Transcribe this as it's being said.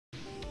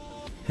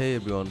Hey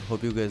everyone,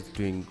 hope you guys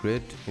doing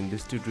great. In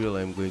this tutorial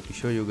I'm going to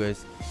show you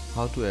guys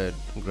how to add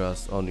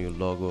grass on your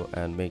logo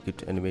and make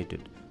it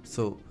animated.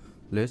 So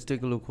let's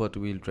take a look what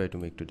we'll try to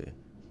make today.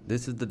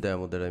 This is the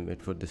demo that I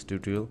made for this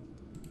tutorial.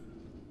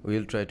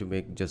 We'll try to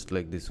make just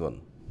like this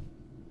one.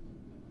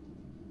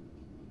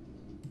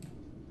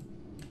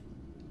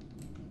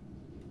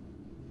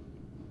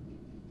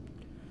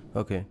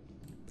 Okay,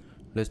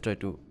 let's try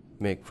to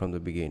make from the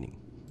beginning.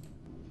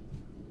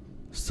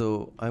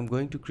 So I'm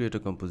going to create a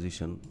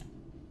composition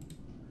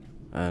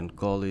and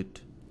call it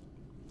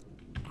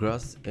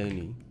grass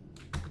any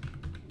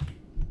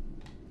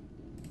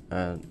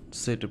and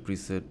set a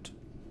preset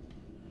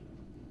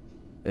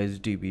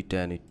HDB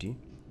 1080,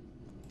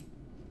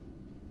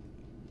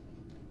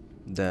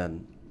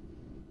 then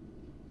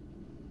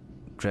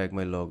drag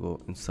my logo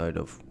inside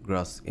of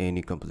grass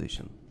any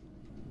composition.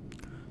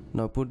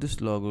 Now put this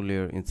logo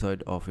layer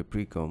inside of a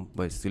pre-comp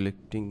by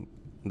selecting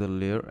the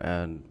layer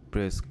and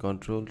press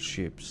Ctrl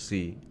Shift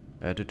C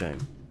at a time.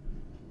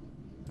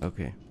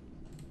 Okay.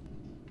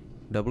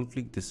 Double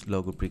click this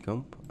logo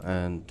pre-comp,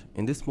 and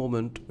in this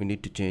moment we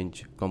need to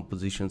change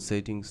composition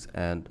settings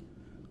and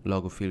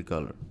logo fill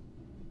color.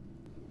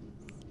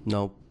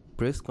 Now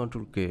press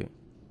Ctrl K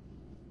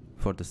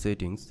for the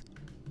settings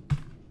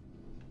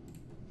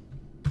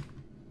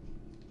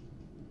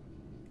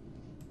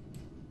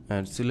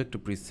and select a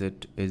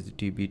preset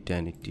HDB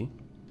 1080.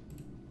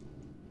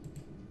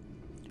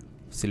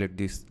 Select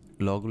this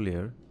logo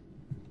layer,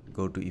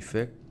 go to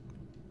Effect,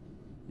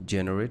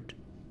 Generate,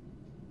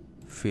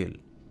 Fill,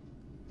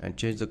 and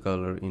change the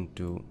color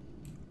into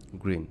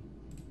green.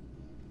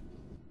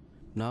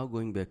 Now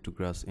going back to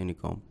grass any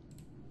comp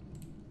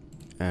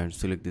and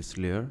select this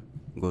layer,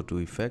 go to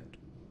Effect,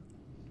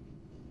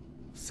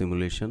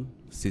 Simulation,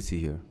 CC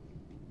here.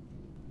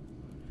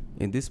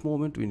 In this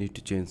moment we need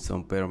to change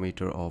some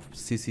parameter of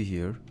CC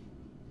here.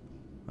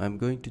 I'm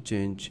going to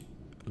change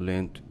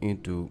length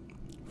into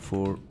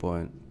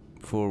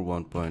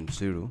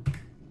 4.41.0,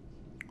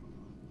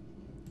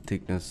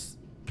 thickness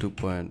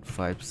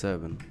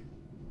 2.57,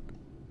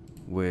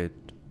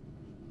 width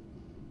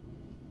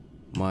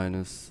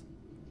minus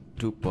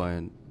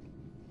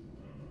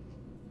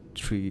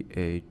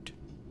 2.380,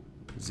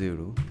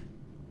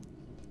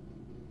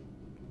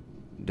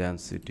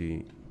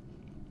 density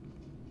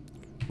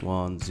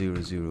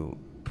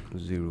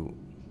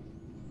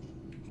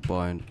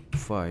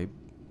 1000.5.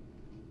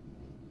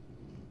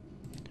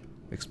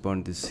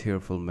 Expand this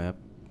hairful map.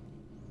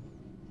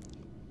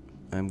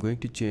 I'm going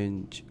to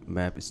change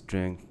map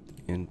strength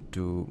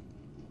into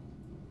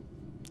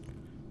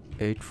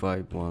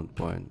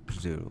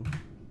 851.0,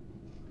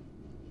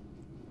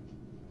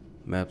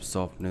 map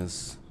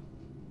softness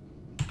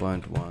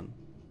 0.1,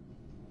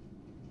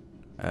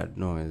 add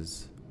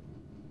noise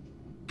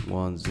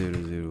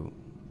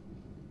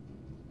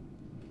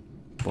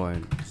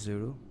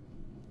 100.0.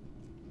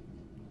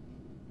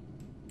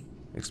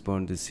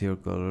 Expand this hair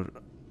color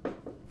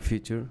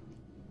feature.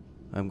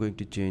 I'm going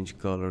to change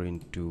color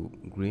into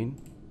green.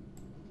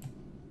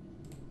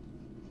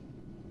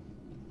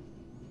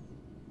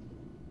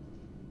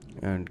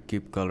 And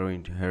keep color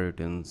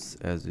inheritance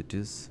as it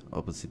is,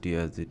 opacity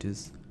as it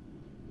is,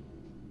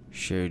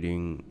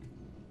 shading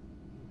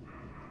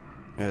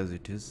as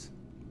it is,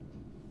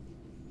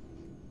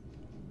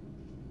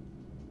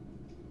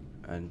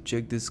 and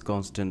check this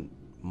constant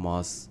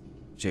mass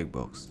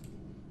checkbox.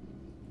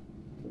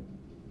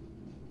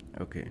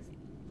 Okay.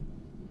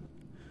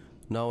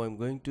 Now I'm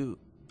going to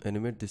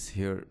animate this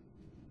hair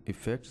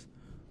effects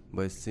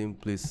by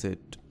simply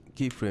set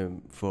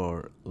keyframe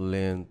for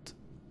length,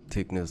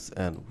 thickness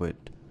and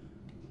width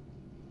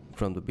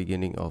from the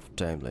beginning of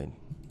timeline.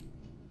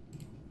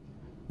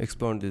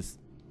 Expand this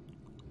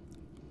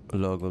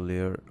logo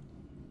layer,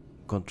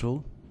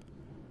 Control,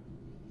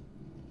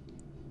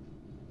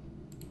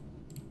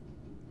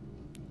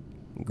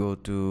 go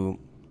to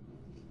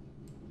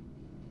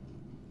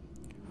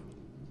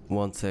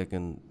 1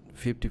 second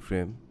 15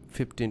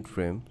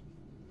 frame,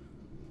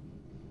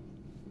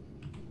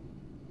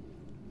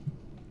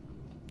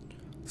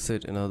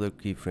 set another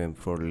keyframe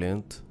for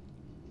length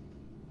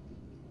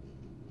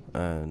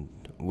and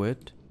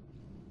width.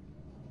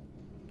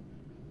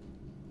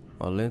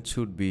 Our length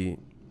should be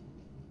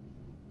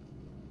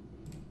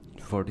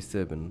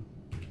 47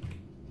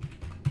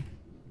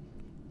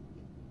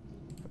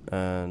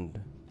 and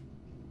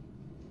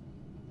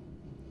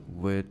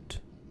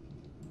width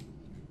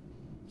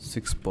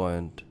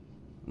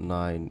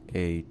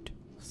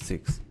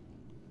 6.986.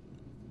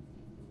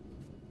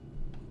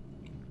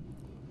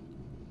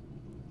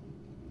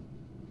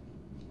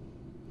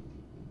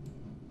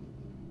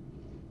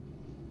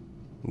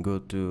 Go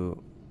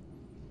to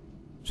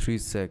 3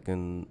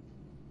 second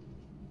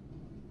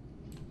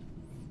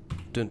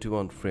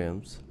 21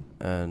 frames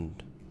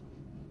and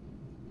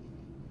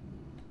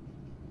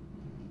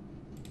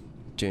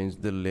change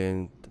the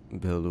length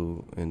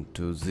value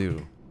into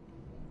 0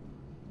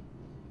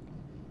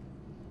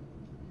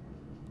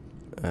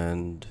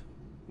 and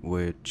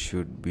weight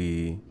should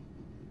be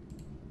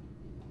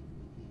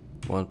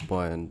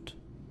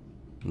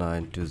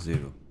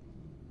 1.920.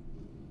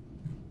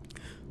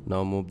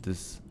 Now move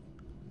this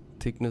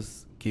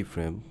thickness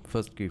keyframe,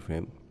 first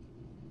keyframe,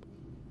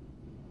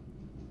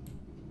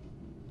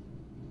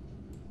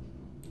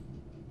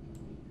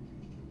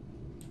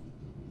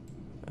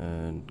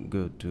 and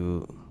go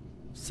to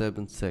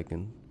 7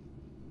 seconds.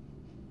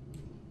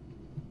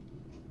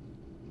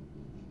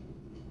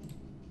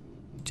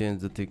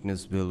 Change the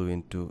thickness value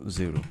into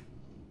 0.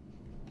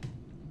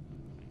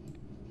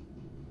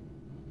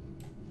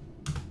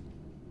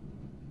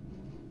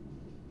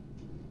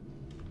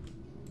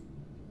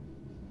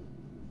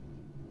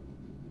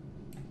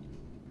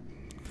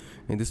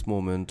 In this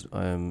moment,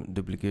 I am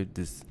duplicate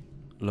this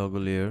logo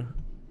layer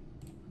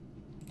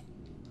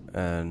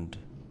and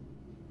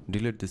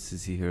delete the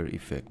CC here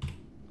effect,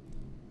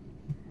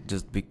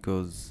 just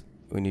because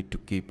we need to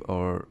keep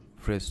our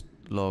fresh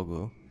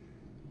logo.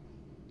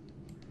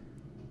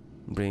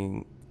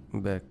 Bring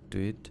back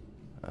to it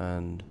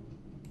and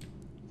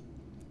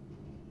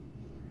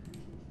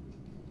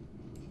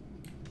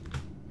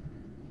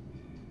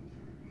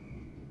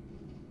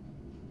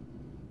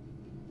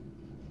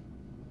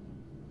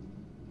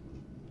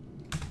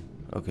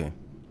okay.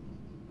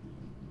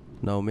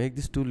 Now make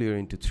this two layer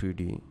into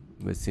 3D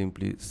by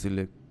simply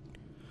select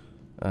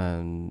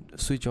and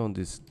switch on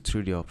this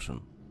 3D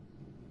option.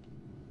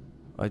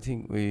 I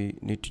think we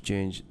need to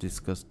change this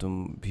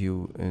custom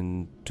view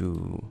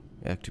into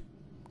active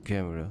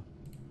camera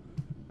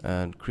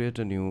and create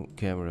a new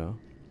camera.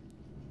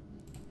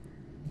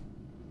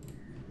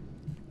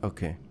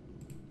 Okay.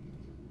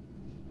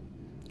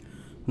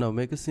 Now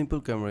make a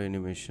simple camera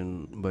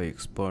animation by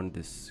expand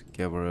this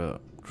camera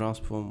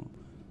transform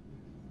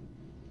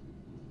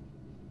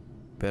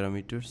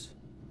parameters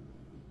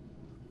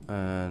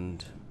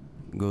and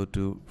go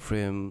to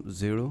frame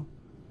 0,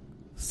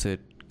 set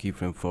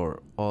keyframe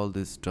for all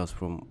these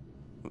transform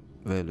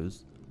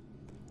values,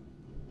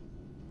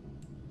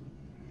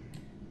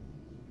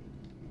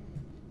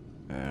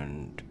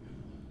 and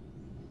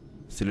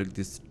select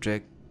this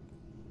track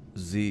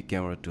Z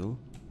camera tool,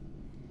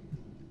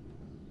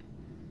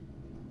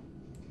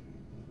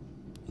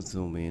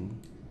 zoom in,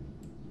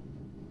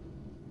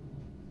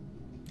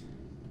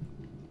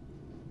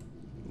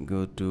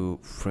 go to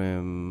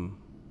frame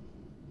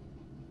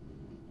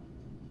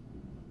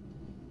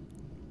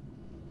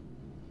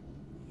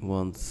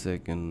 1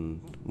 second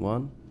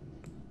 1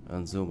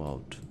 and zoom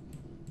out.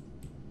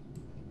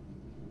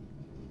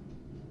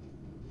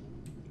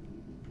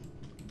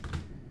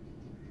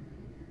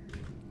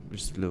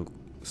 It's look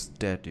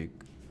static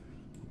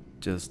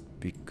just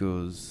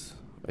because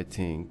I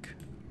think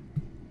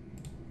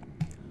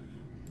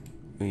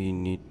we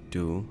need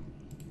to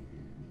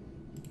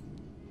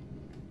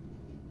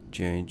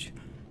change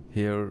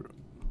here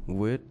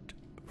width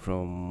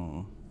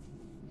from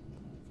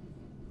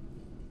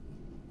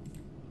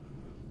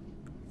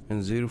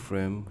in 0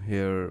 frame.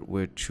 Here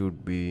width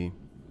should be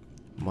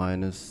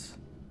minus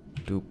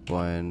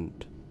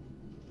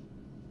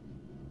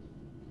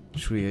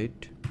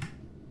 2.38.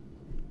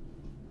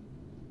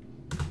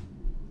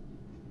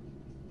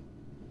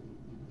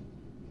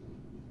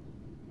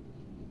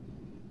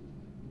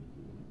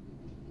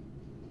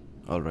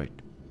 All right.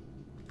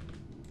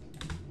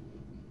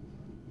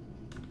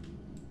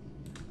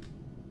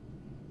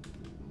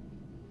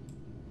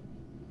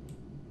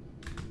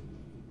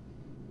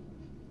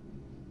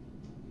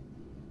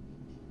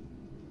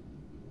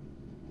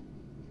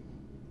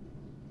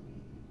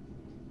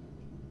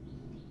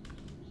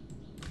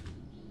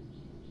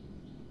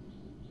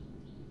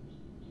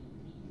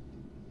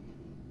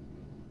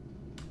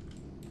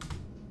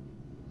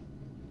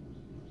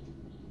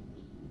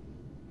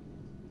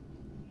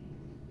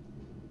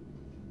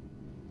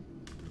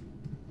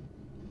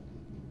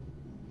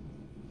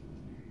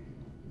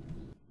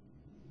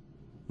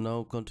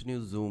 Now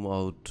continue zoom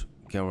out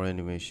camera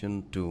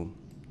animation to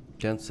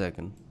 10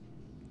 seconds.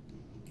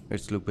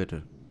 It's look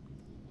better.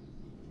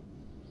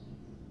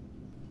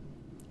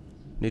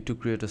 Need to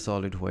create a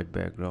solid white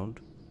background.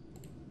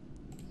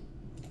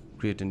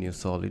 Create a new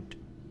solid.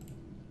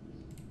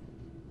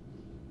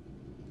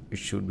 It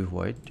should be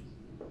white.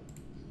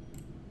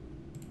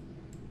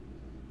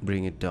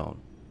 Bring it down.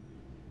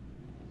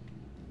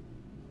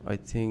 I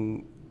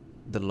think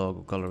the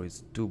logo color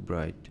is too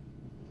bright.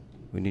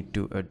 We need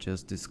to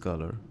adjust this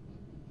color.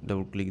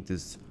 Double click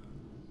this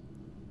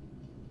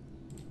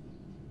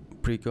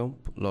pre-comp,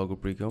 logo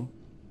pre-comp,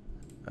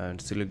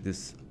 and select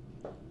this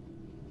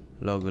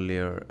logo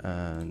layer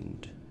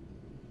and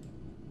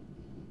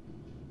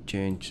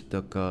change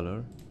the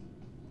color.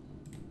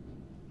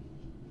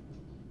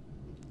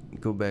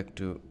 Go back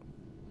to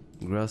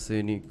grass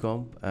any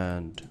comp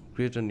and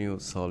create a new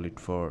solid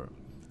for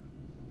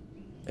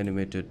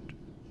animated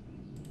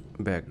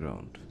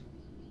background.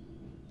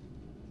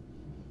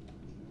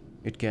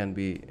 It can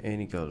be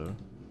any color.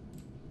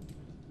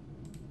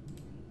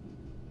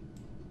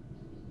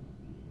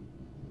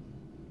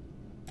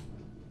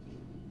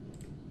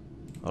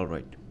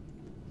 Alright.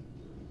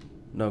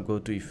 Now go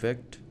to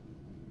Effect,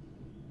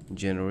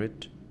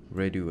 Generate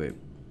Radio Wave.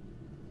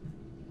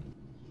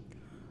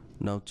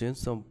 Now change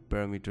some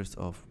parameters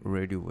of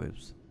radio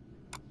waves.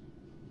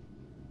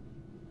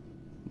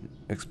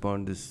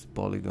 expand this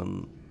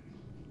polygon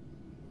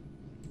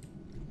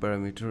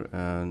parameter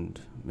and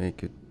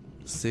make it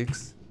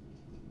 6.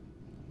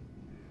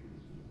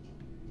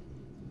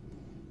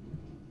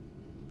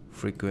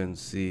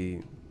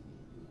 Frequency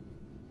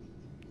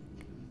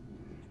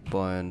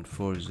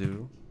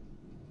 0.40.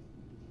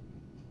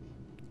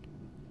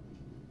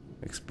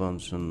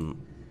 Expansion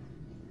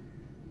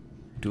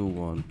to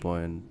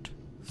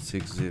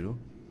 1.60.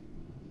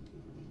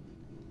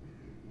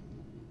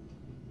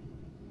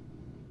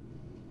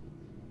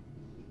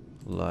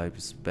 Live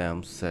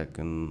spam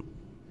second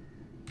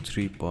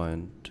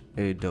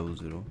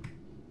 3.800.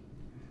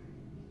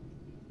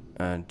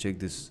 And check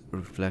this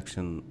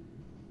reflection.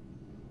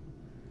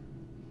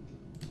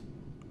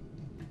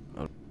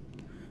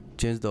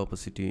 Change the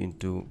opacity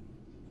into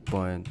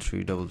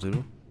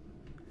 0.300.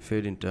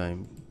 Fade in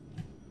time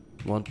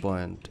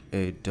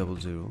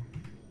 1.800.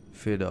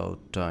 Fade out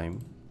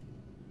time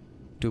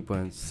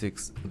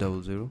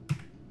 2.600.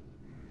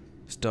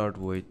 Start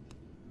with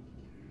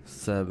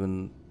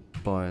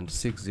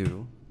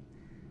 7.60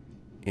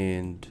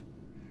 and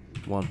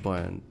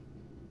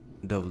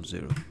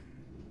 1.00.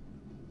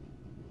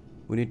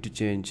 We need to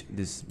change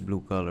this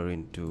blue color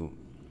into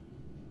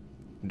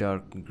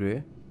dark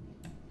gray.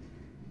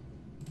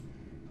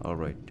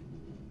 Alright,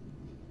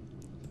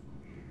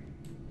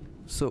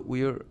 so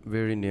we are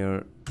very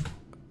near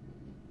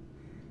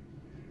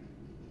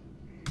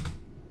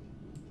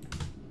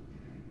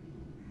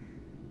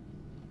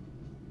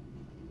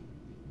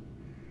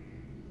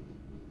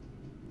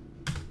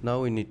now.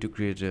 We need to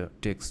create a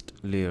text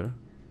layer.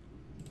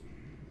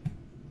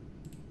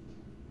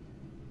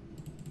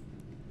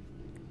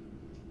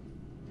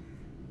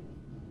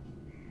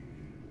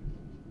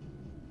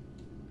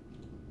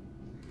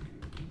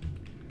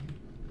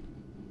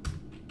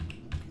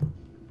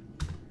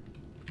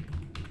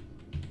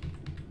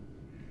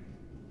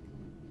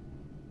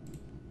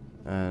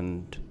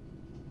 And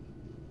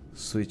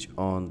switch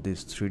on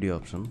this 3D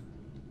option.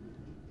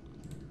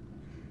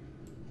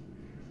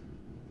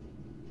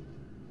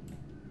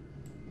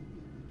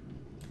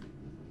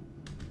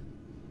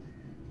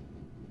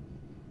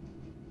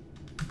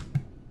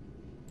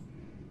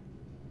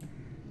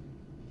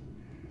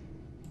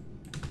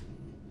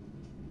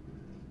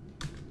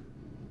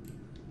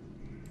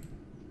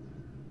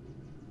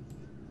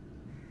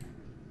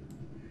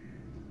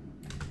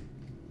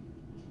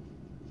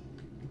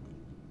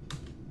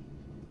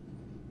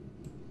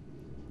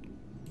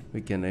 We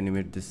can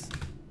animate this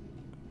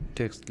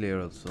text layer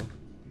also.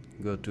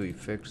 Go to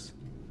effects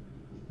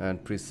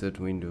and preset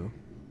window.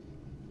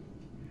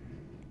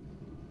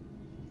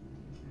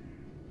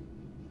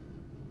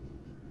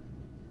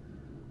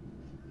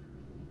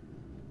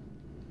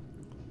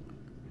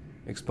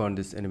 Expand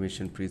this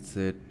animation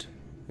preset,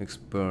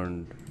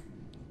 expand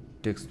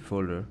text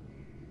folder,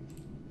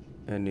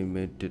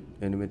 animate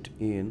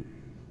in,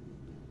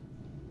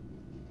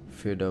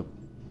 fade up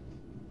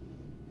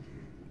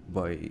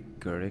by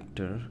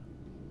character.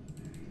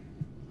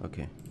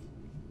 Okay,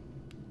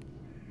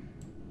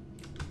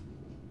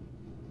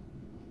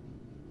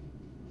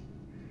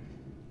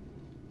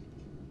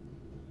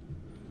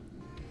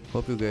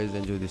 hope you guys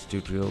enjoy this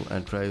tutorial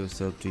and try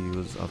yourself to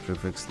use After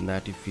Effects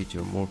native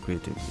feature more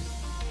creatively.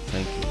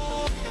 Thank you.